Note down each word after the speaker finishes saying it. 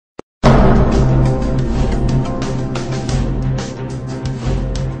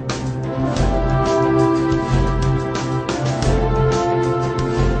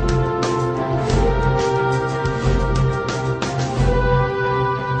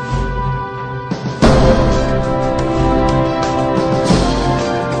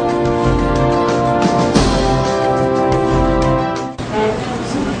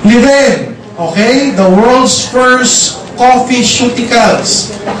Livén, okay? The world's first coffee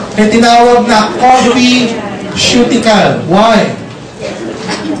cuticles. Kaya tinawag na coffee cuticle. Why?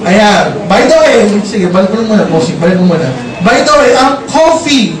 Ayan. By the way, sige, balik mo muna, bossing. Balik mo muna. By the way, ang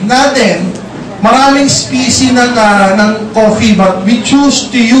coffee natin, maraming species ng coffee, but we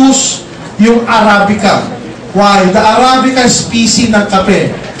choose to use yung Arabica. Why? The Arabica species ng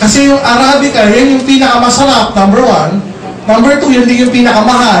kape. Kasi yung Arabica, yan yung pinakamasarap, number 1. Number 2, yun din yung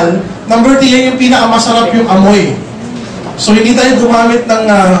pinakamahal. Number 3, yan yung pinakamasarap yung amoy. So, hindi tayo gumamit ng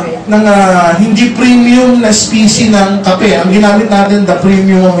hindi premium na species ng kape. Ang ginamit natin, the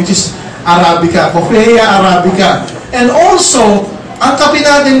premium, which is Arabica. Coffea Arabica. And also, ang kape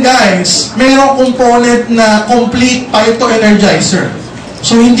natin, guys, mayroong component na complete phytoenergizer.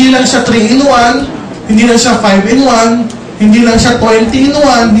 So, hindi lang siya 3-in-1, hindi lang siya 5-in-1, hindi lang siya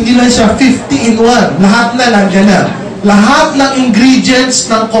 20-in-1, hindi lang siya 50-in-1. Lahat na nandiyan na. Lahat ng ingredients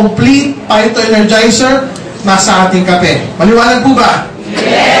ng complete phytoenergizer nasa ating kape. Maliwanag po ba? Yes!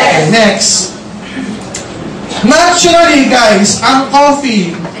 Okay, next. Naturally, guys, ang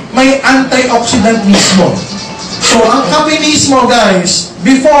coffee may antioxidant mismo. So, ang kape mismo, guys,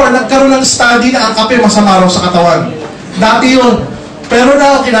 before, nagkaroon ng study na ang kape masama raw sa katawan. Dati yun. Pero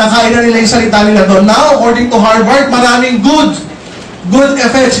now, kinakain na nila yung salita nila doon. Now, according to Harvard, maraming good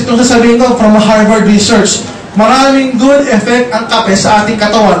effects. Itong sasabihin ko from Harvard research. Maraming good effect ang kape sa ating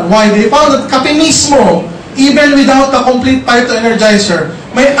katawan. Why? They found that kape mismo, even without the complete phytoenergizer,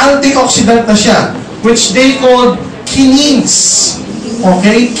 may antioxidant na siya, which they call kinins.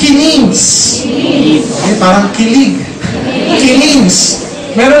 Okay? Kinins. Okay, parang kilig. Kinins.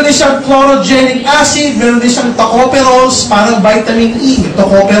 Meron din siyang chlorogenic acid, meron din siyang tocopherols, parang vitamin E,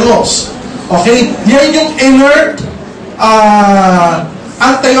 tocopherols. Okay? Yan yung inert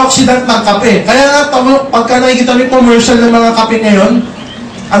antioxidant ng kape. Kaya nga, pagka nakikita mo yung commercial ng mga kape ngayon,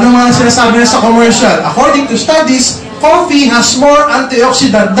 ano mga sinasabi na sa commercial? According to studies, coffee has more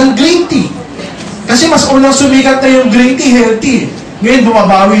antioxidant than green tea. Kasi mas unang sumikat na yung green tea, healthy. Ngayon,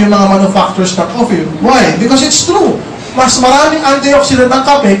 bumabawi yung mga manufacturers ng coffee. Why? Because it's true. Mas maraming antioxidant ng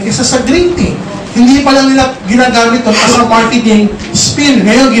kape kaysa sa green tea. Hindi pa lang nila ginagamit ito as a marketing spin.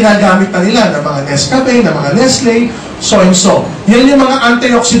 Ngayon, ginagamit na nila ng mga Nescafe, ng mga Nestle, so and so. Yan yung mga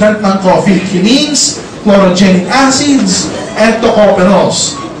antioxidant ng coffee. Kinins, chlorogenic acids, and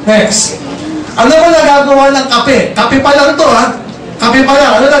tocopherols. Next. Ano ba nagagawa ng kape? Kape pa lang to, ha? Kape pa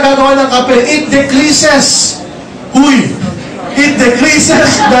lang. Ano nagagawa ng kape? It decreases. It decreases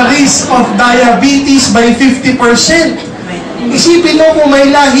the risk of diabetes by 50%. Isipin mo kung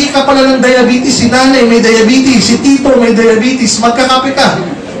may lahi ka pala ng diabetes, si nanay may diabetes, si tito may diabetes, magkakape ka.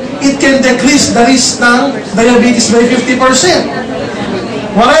 It can decrease the risk ng diabetes by 50%.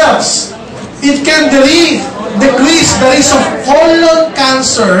 What else? It can decrease the risk of colon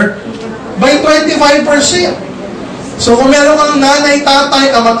cancer by 25%. So kung meron kang nanay,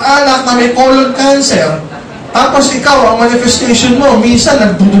 tatay, kamag-anak na may colon cancer, tapos ikaw, ang manifestation mo, minsan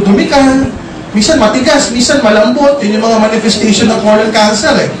nagdudumi ka, minsan matigas, minsan malambot, yun yung mga manifestation ng colon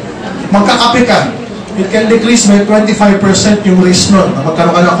cancer eh. Magkakape ka. It can decrease by 25% yung risk nun na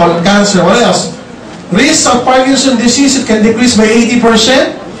magkaroon ka ng colon cancer. What else? Risk of Parkinson's disease, it can decrease by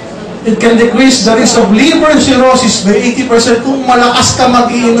 80%. It can decrease the risk of liver cirrhosis by 80% kung malakas ka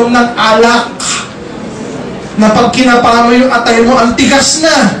mag-iinom ng alak na pag kinapa mo yung atay mo, ang tigas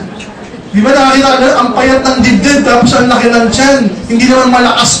na. Di ba nakakita ka, ang payat ng dibdib tapos ang laki ng tiyan. Hindi naman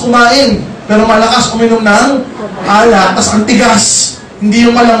malakas kumain, pero malakas uminom ng alak, tapos ang tigas. Hindi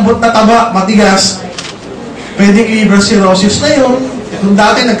yung malambot na taba, matigas. Pwedeng liver cirrhosis na yun. Kung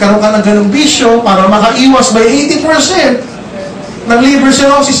dati nagkaroon ka ng ganong bisyo, para makaiwas by 80% ng liver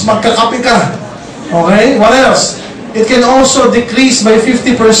cirrhosis, magkakape ka. Okay? What else? It can also decrease by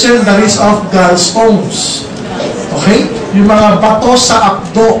 50% the risk of gallstones. Okay? Yung mga bato sa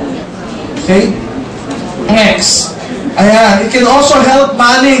abdo. Okay? Next. Ayan. It can also help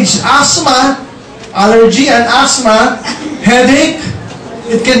manage asthma, allergy and asthma, headache.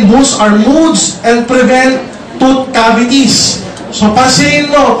 It can boost our moods and prevent tooth cavities. So,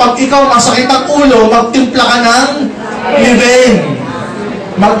 pansinin mo, pag ikaw masakit ang ulo, magtimpla ka ng Livén.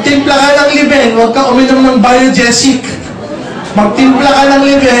 Magtimpla ka ng Livén, huwag ka uminom ng Biogesic. Magtimpla ka ng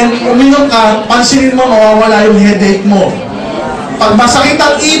Livén, uminom ka, pansinin mo, mawawala yung headache mo. Pag masakit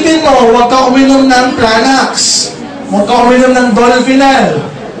ang ipin mo, huwag ka uminom ng Planax. Huwag ka uminom ng Dolphinal.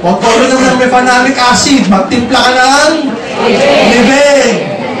 Huwag ka uminom ng mefenamic acid. Magtimpla ka ng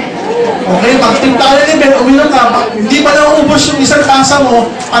Livén. Okay, magtimpla ka ng Livén, uminom ka. Hindi pa naubos yung isang tasa mo,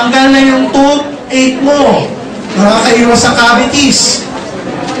 tanggal na yung toothache mo. Nakakaiwas sa cavities.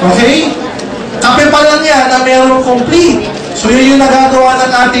 Okay? Kape pa lang yan na mayroong complete So yun yung nagagawa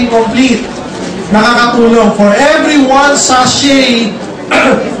ng ating complete. Nakakatulong. For every 1 sachet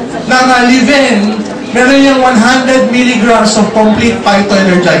ng Livén, meron yung 100 milligrams of complete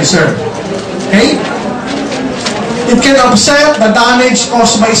phytoenergizer. Okay? It can offset the damage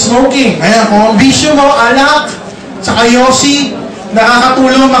caused by smoking. Ayan, kung ang bisyo mo, alak, saka yosi,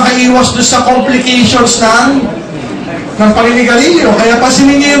 nakakatulong makaiwas doon sa complications ng paninigarilyo. Kaya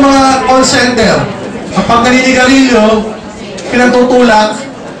pansinin niyo yung mga call center. Kapag naninigarilyo, pinatutulak,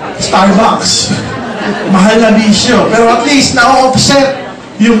 Starbucks. Mahal na bisyo. Pero at least, na-offset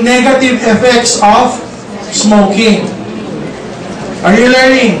yung negative effects of smoking. Are you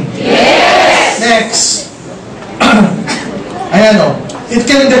learning? Yes! Next. Ayan o. It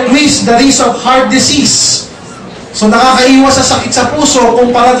can decrease the risk of heart disease. So, nakakaiwas sa sakit sa puso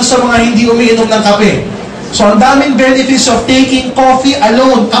kumpara doon sa mga hindi umiinom ng kape. So, ang daming benefits of taking coffee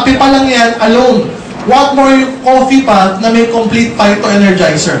alone. Kape pa lang yan, alone. What more yung coffee pa na may complete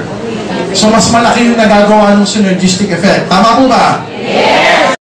phytoenergizer? So, mas malaki yung nagagawa ng synergistic effect. Tama po ba?